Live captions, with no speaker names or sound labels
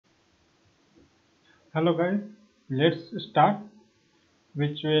Hello guys, let's start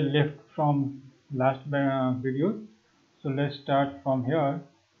which we left from last video. So let's start from here.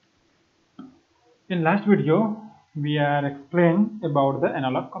 In last video, we are explained about the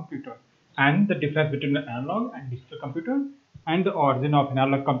analog computer and the difference between the analog and digital computer and the origin of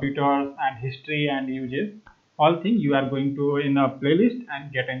analog computers and history and uses. All things you are going to in a playlist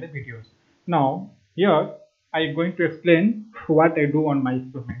and get in the videos. Now here I am going to explain what I do on my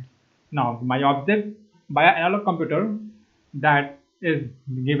experiments. Now my object by an analog computer that is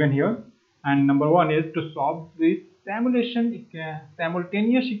given here, and number one is to solve the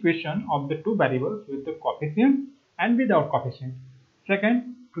simultaneous equation of the two variables with the coefficient and without coefficient.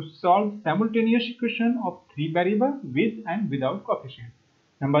 Second, to solve simultaneous equation of three variables with and without coefficient.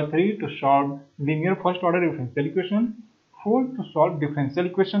 Number three, to solve linear first order differential equation. Fourth, to solve differential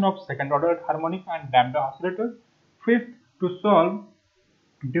equation of second order harmonic and damped oscillator. Fifth, to solve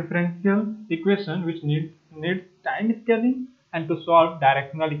differential equation which needs time scaling, and to solve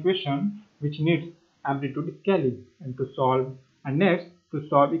directional equation which needs amplitude scaling, and to solve next to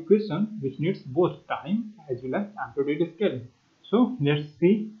solve equation which needs both time as well as amplitude scaling. So let's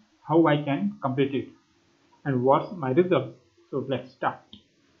see how I can complete it and what's my results. So let's start.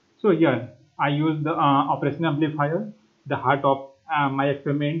 So here I use the operation amplifier, the heart of my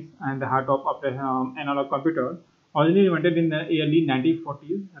experiments and the heart of analog computer, originally invented in the early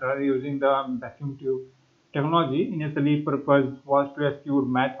 1940s using the vacuum tube technology. Initially purpose was to execute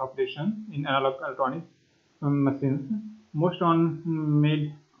math operations in analog electronics machines, most on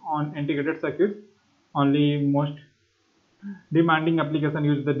made on integrated circuits. Only most demanding application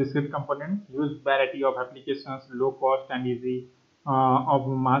use the discrete components, use variety of applications, low cost and easy of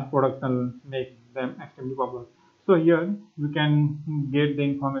mass production make them extremely popular. So here you can get the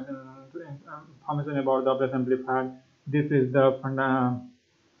information about the operation amplifier. This is the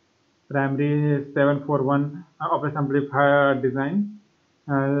primary 741 operation amplifier design.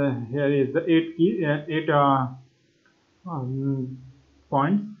 Here is the eight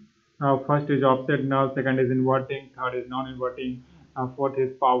points. First is offset null, second is inverting, third is non-inverting, fourth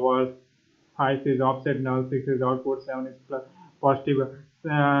is power, five is offset null, six is output, seven is plus positive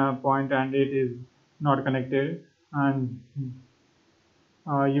point, and eight is not connected. And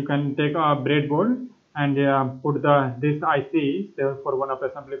you can take a breadboard and put this IC 741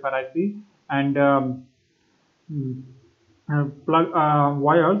 operation amplifier IC and plug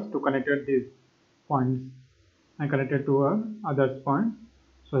wires to connect these points and connect it to other points.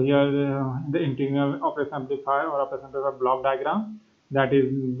 So here the integral operation amplifier or operation amplifier block diagram that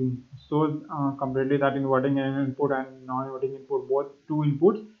is shows completely that inverting input and non-inverting input, both two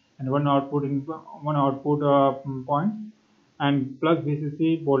inputs and one output point, and plus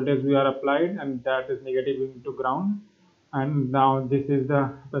VCC voltage we are applied, and that is negative into ground. And now this is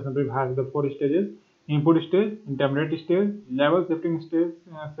the operation amplifier has the four stages: input stage, intermediate stage, level shifting stage,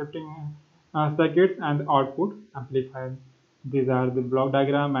 circuits, and output amplifier. These are the block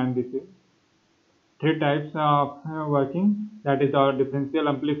diagram, and this is three types of working, that is our differential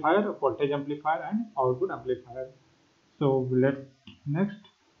amplifier, voltage amplifier, and output amplifier. So let's next,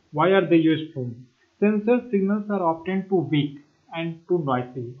 why are they useful? Sensor signals are often too weak and too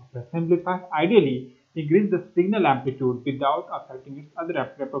noisy. Operation amplifier ideally increase the signal amplitude without affecting its other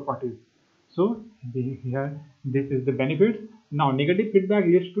properties. So here this is the benefits. Now negative feedback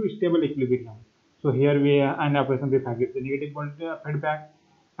leads to stable equilibrium. So here we an operation amplifier gives the negative feedback,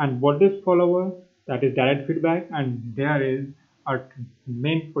 and voltage follower, that is direct feedback, and there is a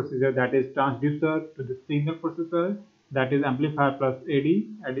main procedure, that is transducer to the signal processor, that is amplifier plus AD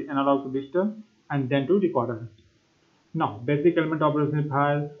analog to digital, and then to recorder. Now basic element of operation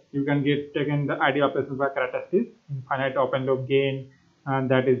amplifier, you can get taken the idea of operation amplifier characteristics: infinite open loop gain, and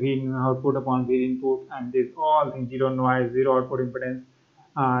that is V output upon V input, and this all things: zero noise, zero output impedance,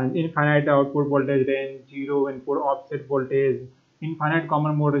 infinite output voltage range, zero input offset voltage, infinite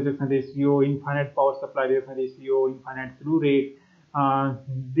common mode rejection ratio, infinite power supply rejection ratio, infinite slew rate.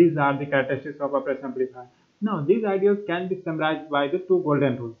 These are the characteristics of operation amplifier. Now these ideas can be summarized by the two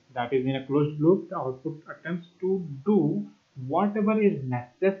golden rules, that is, in a closed loop the output attempts to do whatever is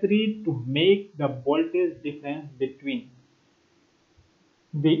necessary to make the voltage difference between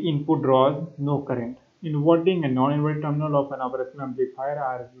the input draws no current. Inverting and non-inverting terminal of an operational amplifier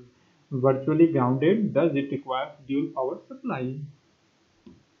are virtually grounded, thus it requires dual power supply.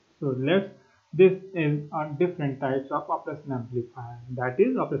 So this is a different types of operation amplifier, that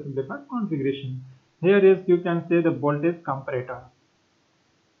is operation amplifier configuration. Here is, you can say, the voltage comparator,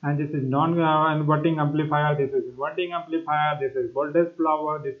 and this is non-inverting amplifier, this is inverting amplifier, this is voltage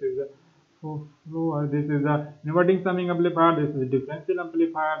flower, this is a inverting summing amplifier, this is differential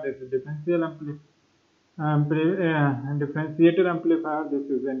amplifier, this is differential amplifier, differentiator amplifier. This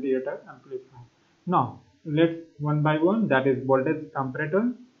is integrator amplifier. Now let's one by one. That is voltage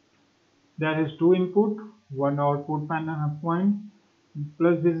comparator. There is two input, one output panel point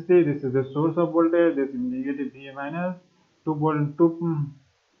plus VCC. This is the source of voltage. This is negative V minus two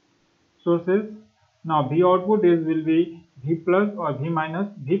sources. Now V output will be V plus or V minus.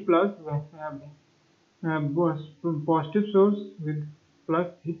 V plus positive source with plus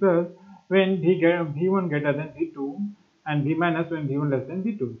V plus when V1 greater than V2 and V minus when V1 less than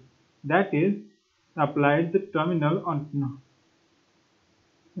V2. That is applied the terminal on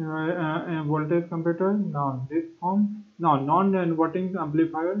voltage comparator. Now this form. Now non-inverting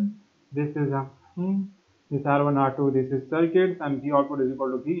amplifier. This is a this R1 R2. This is circuits and V output is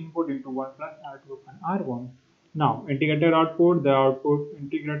equal to V input into 1 plus R2 upon R1. Now integrator output. The output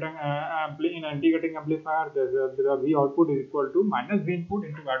integrating in integrating amplifier. The V output is equal to minus V input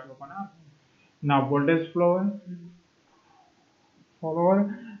into R2 upon R1. Now voltage follower.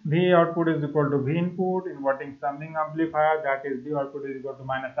 V output is equal to V input. Inverting summing amplifier, that is V output is equal to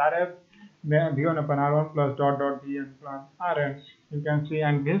minus RF, V1 upon R1 plus dot Vn plus Rn. You can see,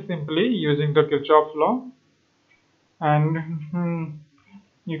 and this simply using the Kirchhoff's law, and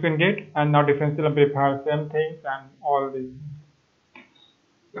you can get. And now differential amplifier, same things and all these.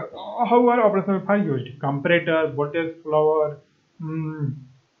 How are operational amplifier used? Comparator, voltage follower,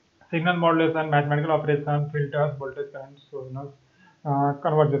 signal modulation, mathematical operation, filters, voltage current source.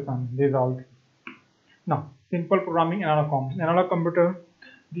 Conversion, these all things. Now simple programming analog computer,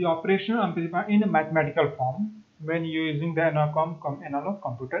 the operational amplifier in a mathematical form. When using the analog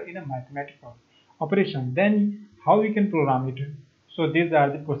computer in a mathematical operation, then how we can program it? So these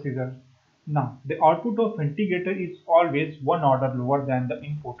are the procedures. Now the output of integrator is always one order lower than the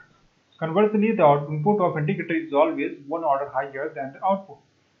input. Conversely, the input of integrator is always one order higher than the output.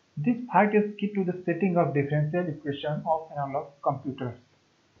 This fact is key to the setting of differential equation of analog computers.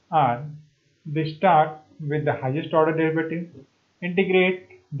 They start with the highest order derivative,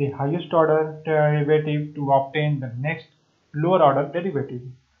 integrate the highest order derivative to obtain the next lower order derivative.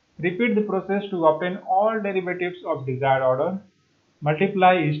 Repeat the process to obtain all derivatives of desired order.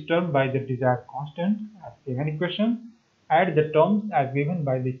 Multiply each term by the desired constant as given equation. Add the terms as given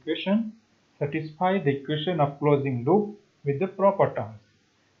by the equation. Satisfy the equation of closing loop with the proper terms.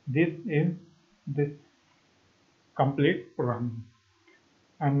 This is this complete program,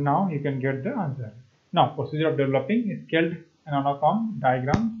 and now you can get the answer. Now procedure of developing scaled analog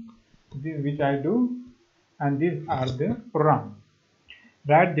diagram, which I do, and these are the program.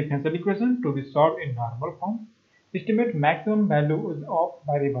 Write differential equation to be solved in normal form. Estimate maximum values of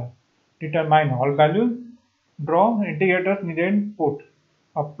variables. Determine all values. Draw integrators needed. Put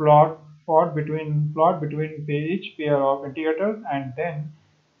a plot between each pair of integrators, and then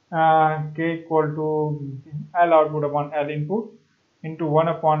K equal to L output upon L input into 1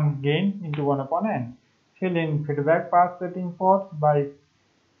 upon gain into 1 upon N. Fill in feedback path setting ports by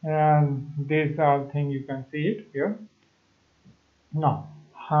this thing, you can see it here. Now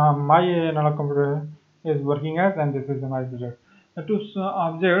my analog computer is working as, and this is my result. To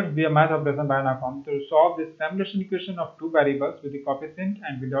observe the math operation by analog to solve this simulation equation of two variables with the coefficient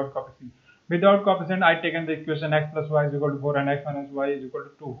and without coefficient. Without coefficient, I taken the equation x plus y is equal to 4 and x minus y is equal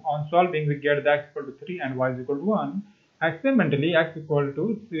to 2. On solving, we get the x equal to 3 and y is equal to 1. Experimentally, x equal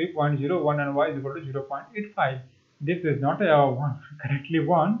to 3.01 and y is equal to 0.85. This is not correctly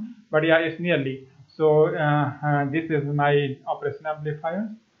 1, but yeah, it's nearly. So this is my operation amplifier.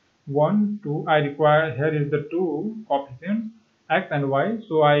 1, 2. I require, here is the two coefficients x and y.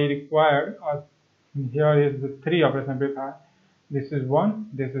 So I required here is the 3 operation amplifier. This is 1,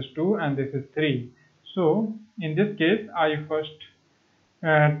 this is 2, and this is 3. So in this case, I first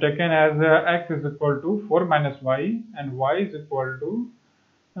taken as x is equal to 4 minus y, and y is equal to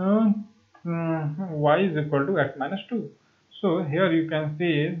x minus 2. So here you can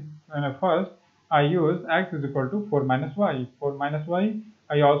see first I use x is equal to 4 minus y. 4 minus y.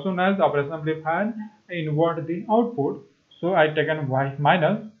 I also know as operation amplifier invert the output. So I taken y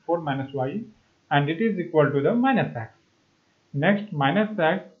minus 4 minus y, and it is equal to the minus x. Next minus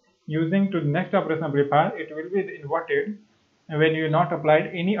x, using to the next operation amplifier, it will be inverted. When you not applied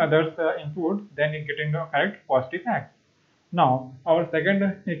any other input, then you getting the correct positive x. Now our second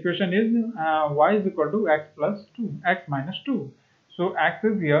equation is y is equal to x plus 2, x minus 2. So x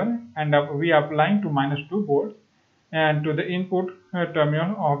is here, and we are applying to minus 2 volts and to the input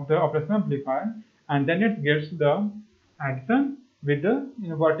terminal of the operation amplifier, and then it gets the addition with the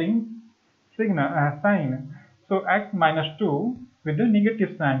inverting signal sign. So x minus 2 with the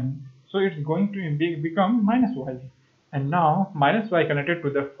negative sign. So it's going to become minus y. And now minus y connected to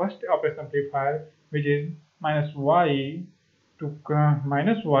the first operation amplifier, which is minus y to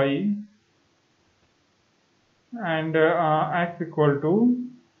minus y, and x equal to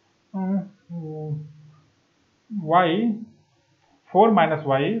y 4 minus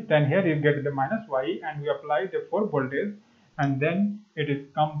y. Then here you get the minus y, and we apply the 4 voltage, and then it is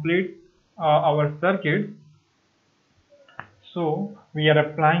complete our circuit. So we are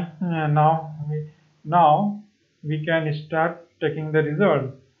applying now we can start taking the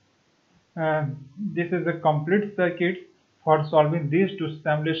results. This is a complete circuit for solving these two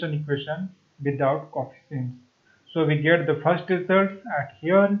simulation equations without coefficients. So we get the first result at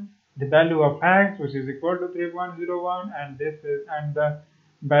here, the value of x, which is equal to 3.01, and this is, and the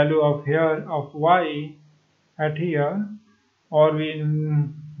value of here of y at here, or we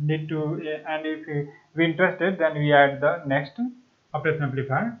need to, and if we interested, then we add the next operation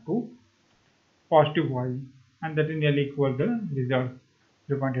amplifier to positive y, and that is nearly equal the result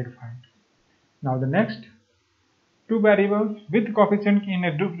 0.85. Now the next two variables with coefficient in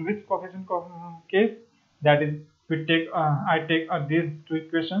a with coefficient case, that is we take I take these two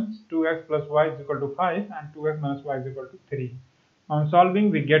equations, 2x plus y is equal to 5 and 2x minus y is equal to 3. On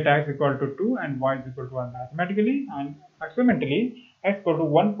solving, we get x equal to 2 and y is equal to 1 mathematically, and experimentally x equal to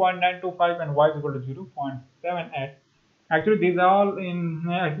 1.925 and y is equal to 0.78. Actually, these are all in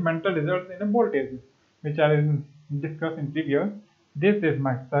experimental results in the voltage, which are discussed in previous. This is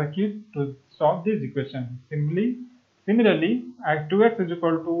my circuit to solve this equation. Similarly, 2x is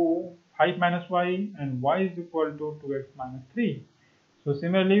equal to 5 minus y and y is equal to 2x minus 3. So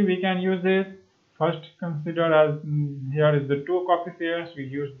similarly, we can use this. First, consider as here is the two coefficients. We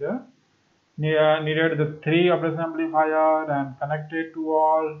use the needed the 3 operation amplifier and connected to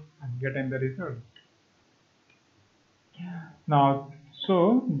all and getting the result. Now,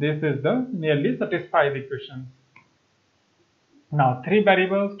 so this is the nearly satisfied equation. Now 3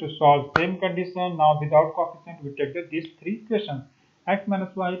 variables to solve same condition. Now without coefficient, we take these 3 equations. X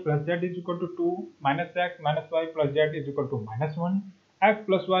minus y plus z is equal to 2, minus x minus y plus z is equal to minus 1, x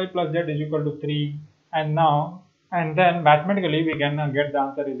plus y plus z is equal to 3, and then mathematically we can get the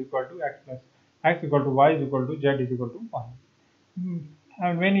answer is equal to x equal to y is equal to z is equal to 1.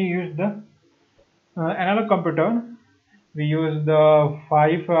 And when you use the analog computer, we use the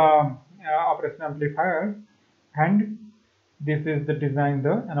 5 operation amplifiers, and this is the design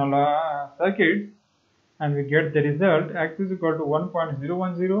the analog circuit, and we get the result x is equal to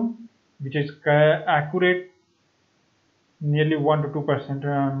 1.010, which is accurate, nearly 1 to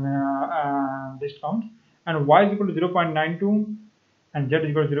 2% discount, and y is equal to 0.92 and z is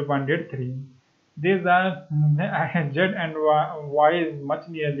equal to 0.83. These are z and y is much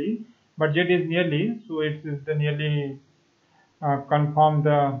nearly, but z is nearly, so it is the nearly confirm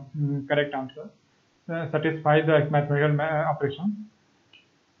the correct answer, satisfy the mathematical operation.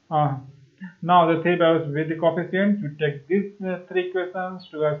 Now the 3 values with the coefficients, we take these 3 equations,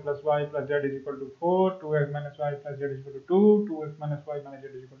 2x plus y plus z is equal to 4, 2x minus y plus z is equal to 2, 2x minus y minus z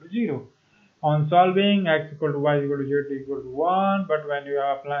is equal to 0. On solving, x equal to y equal to z equal to 1, but when you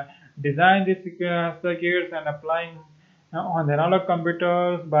design these circuits and applying on the analog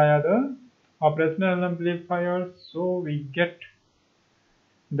computers by other operational amplifiers, so we get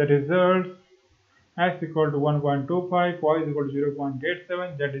the results x equal to 1.25, y is equal to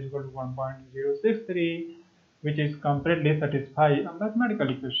 0.87, z is equal to 1.063, which is completely satisfy a mathematical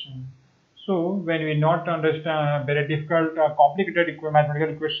equation. So when we not understand very difficult complicated mathematical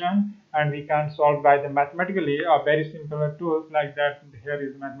equation, and we can solve by the mathematically very simple tools like that, here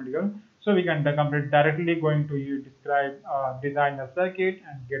is mathematical, so we can complete directly going to describe design a circuit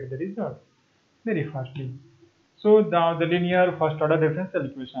and get the result very fastly. So now the linear first order differential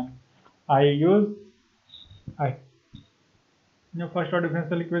equation I use first order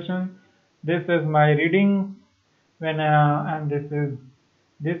differential equation. This is my reading when and this is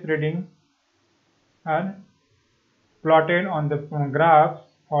this reading are plotted on the graphs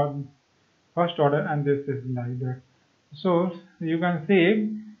for first order, and this is like that. So you can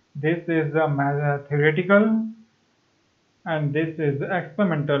see this is the theoretical and this is the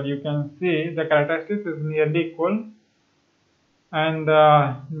experimental. You can see the characteristics is nearly equal, and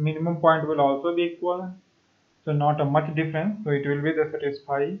the minimum point will also be equal, so not a much difference, so it will be the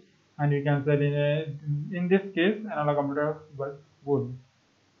satisfy, and you can say in this case analog computer was good,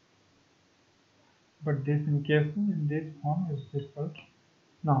 but this in case in this form is difficult.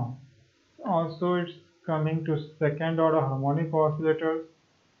 Now also it's coming to second order harmonic oscillators.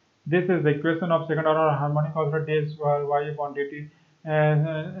 This is the equation of second order harmonic oscillator, d square y upon dt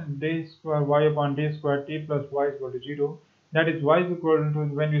and d square y upon d square t plus y is equal to 0. That is y is equal to,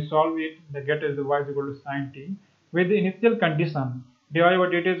 when we solve it, the get is the y is equal to sine t. with the initial condition dy by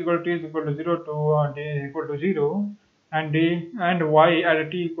dt is equal to t is equal to 0 to d is equal to 0, and d and y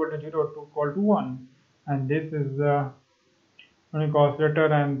at t equal to 0 to equal to 1, and this is the unique oscillator,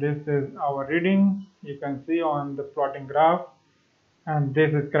 and this is our reading. You can see on the plotting graph, and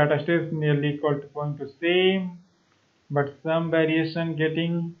this is characteristics nearly equal to going to same, but some variation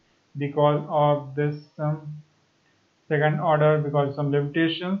getting because of this some second order, because some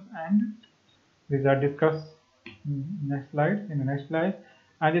limitations, and these are discussed in the next slide.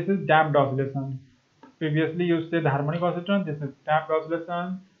 And this is damped oscillation. Previously you said harmonic oscillation, this is damped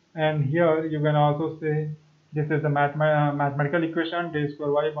oscillation, and here you can also say this is the mathematical equation d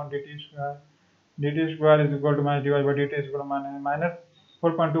square y upon dt square is equal to minus dy by dt is equal to minus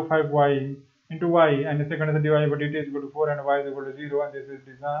 4.25 y into y, and the second is dy by dt is equal to 4 and y is equal to 0, and this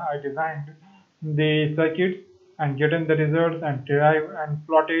is I designed the circuits and getting the results and derive and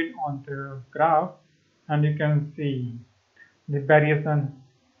plotted on the graph, and you can see the variation,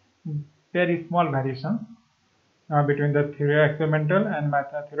 very small variation between the experimental and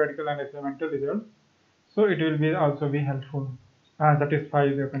theoretical and experimental results. So it will be also be helpful and satisfy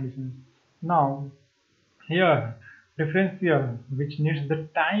the conditions. Now here differential which needs the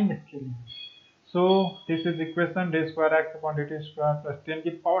time scaling. So this is equation d square x upon dt square plus 10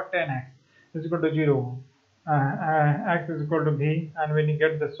 to the power 10x is equal to 0. X is equal to v, and when you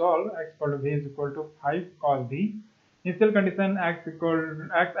get the solve, x equal to v is equal to 5 cos v. Initial condition x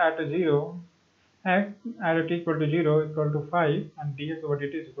at 0, x at t equal to 0 equal to 5, and dx over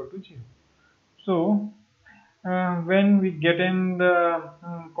dt is equal to 0. So when we get in the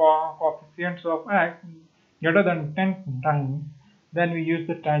coefficients of x greater than 10 times, then we use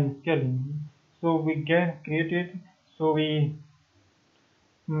the time scaling. So we get created, so we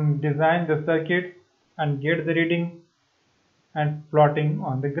design the circuit and get the reading and plotting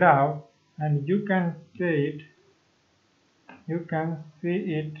on the graph, and you can see it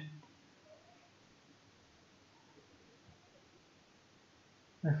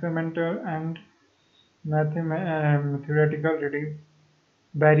experimental and theoretical reading,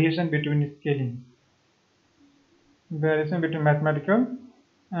 variation between scaling, variation between mathematical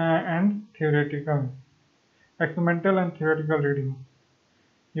and theoretical, experimental and theoretical reading.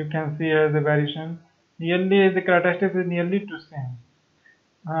 You can see as the variation nearly, the characteristics is nearly to same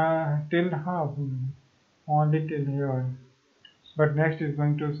till half, only till here, but next is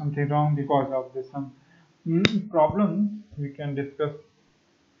going to something wrong because of this some problems we can discuss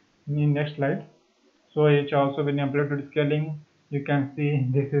in next slide. So it's also when amplitude scaling, you can see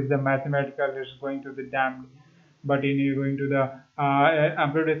this is the mathematical is going to the damped, but in you going to the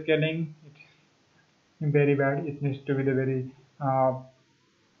amplitude scaling, it's very bad. It needs to be the very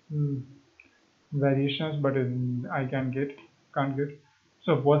variations, but I can't get.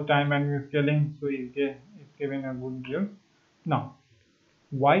 So both time and scaling, so it's given a good result. Now,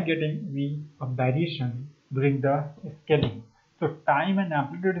 why getting we a variation during the scaling? So time and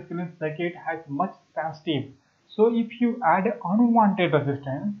amplitude scaling circuit has much sensitive. So if you add unwanted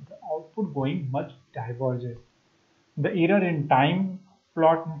resistance, the output going much diverges. The error in time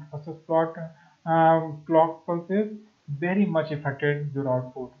plot versus plot clock pulses very much affected your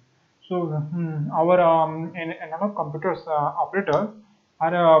output. So our analog computers operators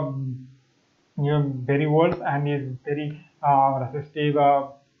are very old and is very resistive,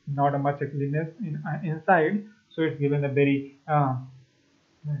 not much cleanness inside, so it's given a very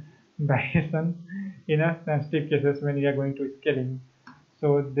variation in a sensitive cases when you are going to scaling.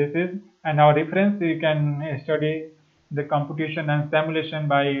 So this is, and our reference you can study the computation and simulation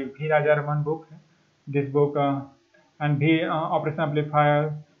by V. Rajaram book. This book and V operation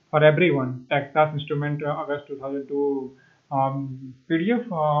amplifier for everyone. Texas Instrument August 2002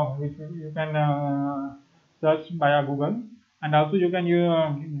 PDF which you can search via Google, and also you can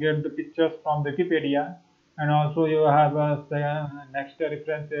get the pictures from Wikipedia, and also you have next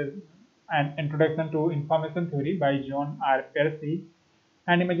references and Introduction to Information Theory by John R. Percy,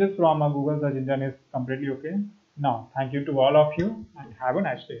 and images from Google search engine is completely okay. Now, thank you to all of you and have a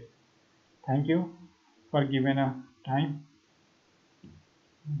nice day. Thank you for giving a time.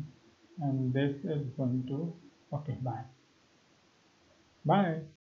 And this is going to, okay, bye. Bye.